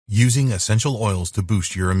Using essential oils to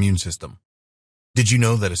boost your immune system. Did you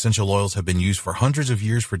know that essential oils have been used for hundreds of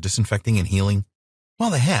years for disinfecting and healing? Well,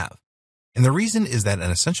 they have. And the reason is that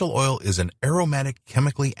an essential oil is an aromatic,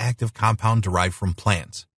 chemically active compound derived from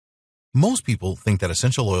plants. Most people think that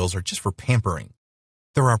essential oils are just for pampering.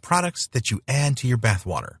 There are products that you add to your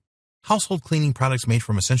bathwater, household cleaning products made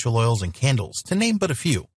from essential oils, and candles, to name but a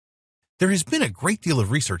few. There has been a great deal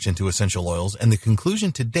of research into essential oils, and the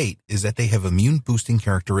conclusion to date is that they have immune-boosting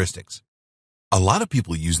characteristics. A lot of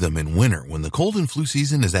people use them in winter when the cold and flu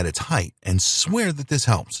season is at its height and swear that this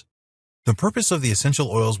helps. The purpose of the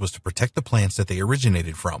essential oils was to protect the plants that they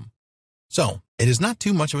originated from. So, it is not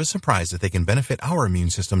too much of a surprise that they can benefit our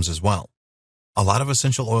immune systems as well. A lot of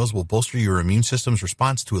essential oils will bolster your immune system's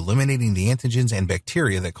response to eliminating the antigens and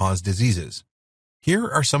bacteria that cause diseases. Here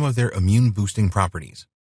are some of their immune-boosting properties: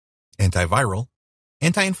 antiviral,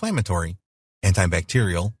 anti-inflammatory,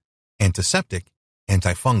 antibacterial, antiseptic,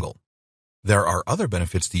 antifungal. There are other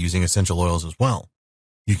benefits to using essential oils as well.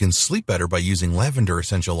 You can sleep better by using lavender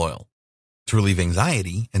essential oil. To relieve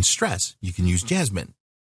anxiety and stress, you can use jasmine.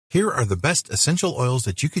 Here are the best essential oils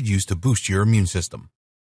that you could use to boost your immune system.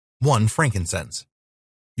 1. Frankincense.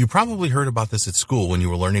 You probably heard about this at school when you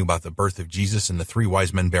were learning about the birth of Jesus and the 3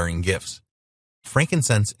 wise men bearing gifts.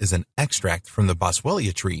 Frankincense is an extract from the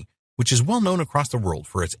boswellia tree, which is well known across the world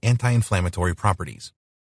for its anti-inflammatory properties.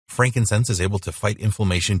 Frankincense is able to fight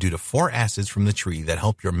inflammation due to 4 acids from the tree that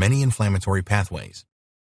help your many inflammatory pathways.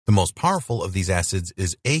 The most powerful of these acids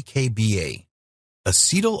is AKBA,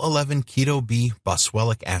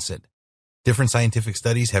 acetyl-11-keto-B-boswellic acid. Different scientific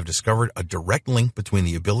studies have discovered a direct link between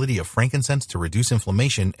the ability of frankincense to reduce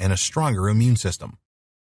inflammation and a stronger immune system.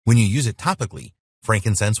 When you use it topically,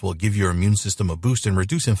 frankincense will give your immune system a boost and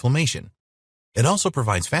reduce inflammation. It also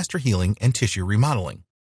provides faster healing and tissue remodeling.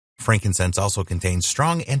 Frankincense also contains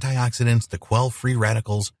strong antioxidants to quell free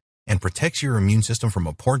radicals and protects your immune system from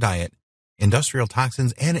a poor diet, industrial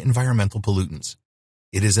toxins, and environmental pollutants.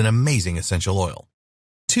 It is an amazing essential oil.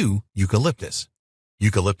 2. Eucalyptus.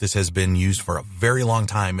 Eucalyptus has been used for a very long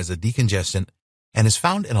time as a decongestant and is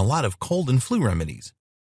found in a lot of cold and flu remedies.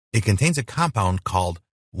 It contains a compound called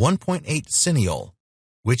 1.8-cineol,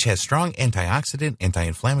 which has strong antioxidant,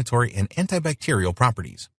 anti-inflammatory, and antibacterial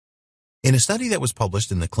properties. In a study that was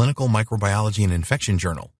published in the Clinical Microbiology and Infection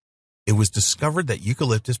Journal, it was discovered that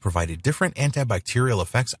eucalyptus provided different antibacterial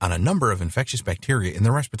effects on a number of infectious bacteria in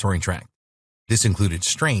the respiratory tract. This included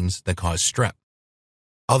strains that cause strep.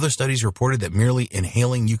 Other studies reported that merely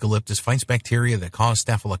inhaling eucalyptus fights bacteria that cause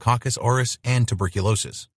Staphylococcus aureus and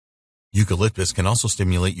tuberculosis. Eucalyptus can also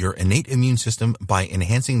stimulate your innate immune system by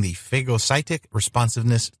enhancing the phagocytic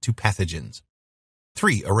responsiveness to pathogens.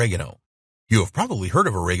 3. Oregano. You have probably heard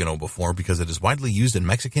of oregano before because it is widely used in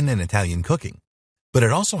Mexican and Italian cooking. But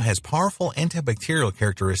it also has powerful antibacterial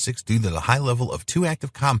characteristics due to the high level of 2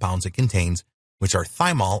 active compounds it contains, which are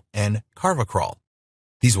thymol and carvacrol.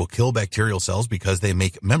 These will kill bacterial cells because they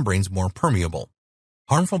make membranes more permeable.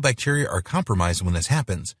 Harmful bacteria are compromised when this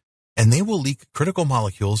happens, and they will leak critical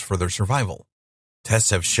molecules for their survival.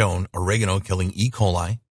 Tests have shown oregano killing E.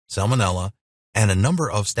 coli, Salmonella, and a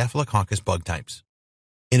number of Staphylococcus bug types.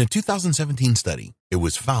 In a 2017 study, it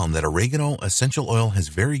was found that oregano essential oil has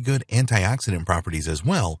very good antioxidant properties as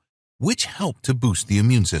well, which help to boost the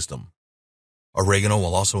immune system. Oregano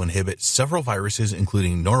will also inhibit several viruses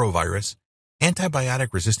including norovirus,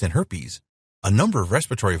 antibiotic-resistant herpes, a number of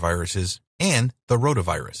respiratory viruses, and the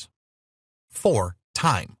rotavirus. 4.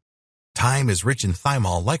 Thyme. Thyme is rich in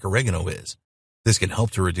thymol like oregano is. This can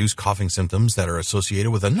help to reduce coughing symptoms that are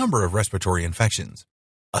associated with a number of respiratory infections.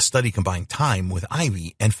 A study combined thyme with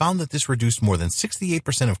ivy and found that this reduced more than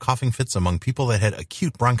 68% of coughing fits among people that had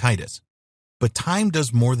acute bronchitis. But thyme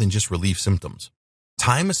does more than just relieve symptoms.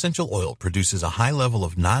 Thyme essential oil produces a high level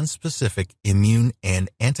of non-specific immune and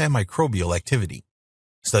antimicrobial activity.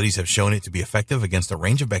 Studies have shown it to be effective against a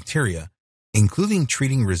range of bacteria, including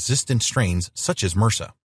treating resistant strains such as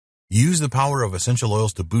MRSA. Use the power of essential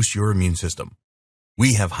oils to boost your immune system.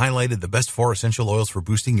 We have highlighted the best 4 essential oils for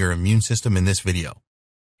boosting your immune system in this video.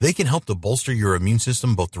 They can help to bolster your immune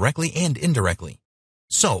system both directly and indirectly.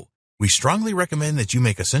 So, we strongly recommend that you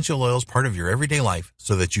make essential oils part of your everyday life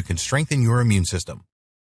so that you can strengthen your immune system.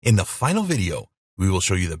 In the final video, we will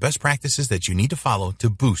show you the best practices that you need to follow to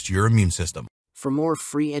boost your immune system. For more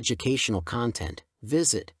free educational content,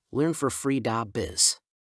 visit learnforfree.biz.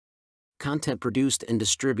 Content produced and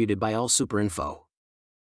distributed by AllSuperInfo.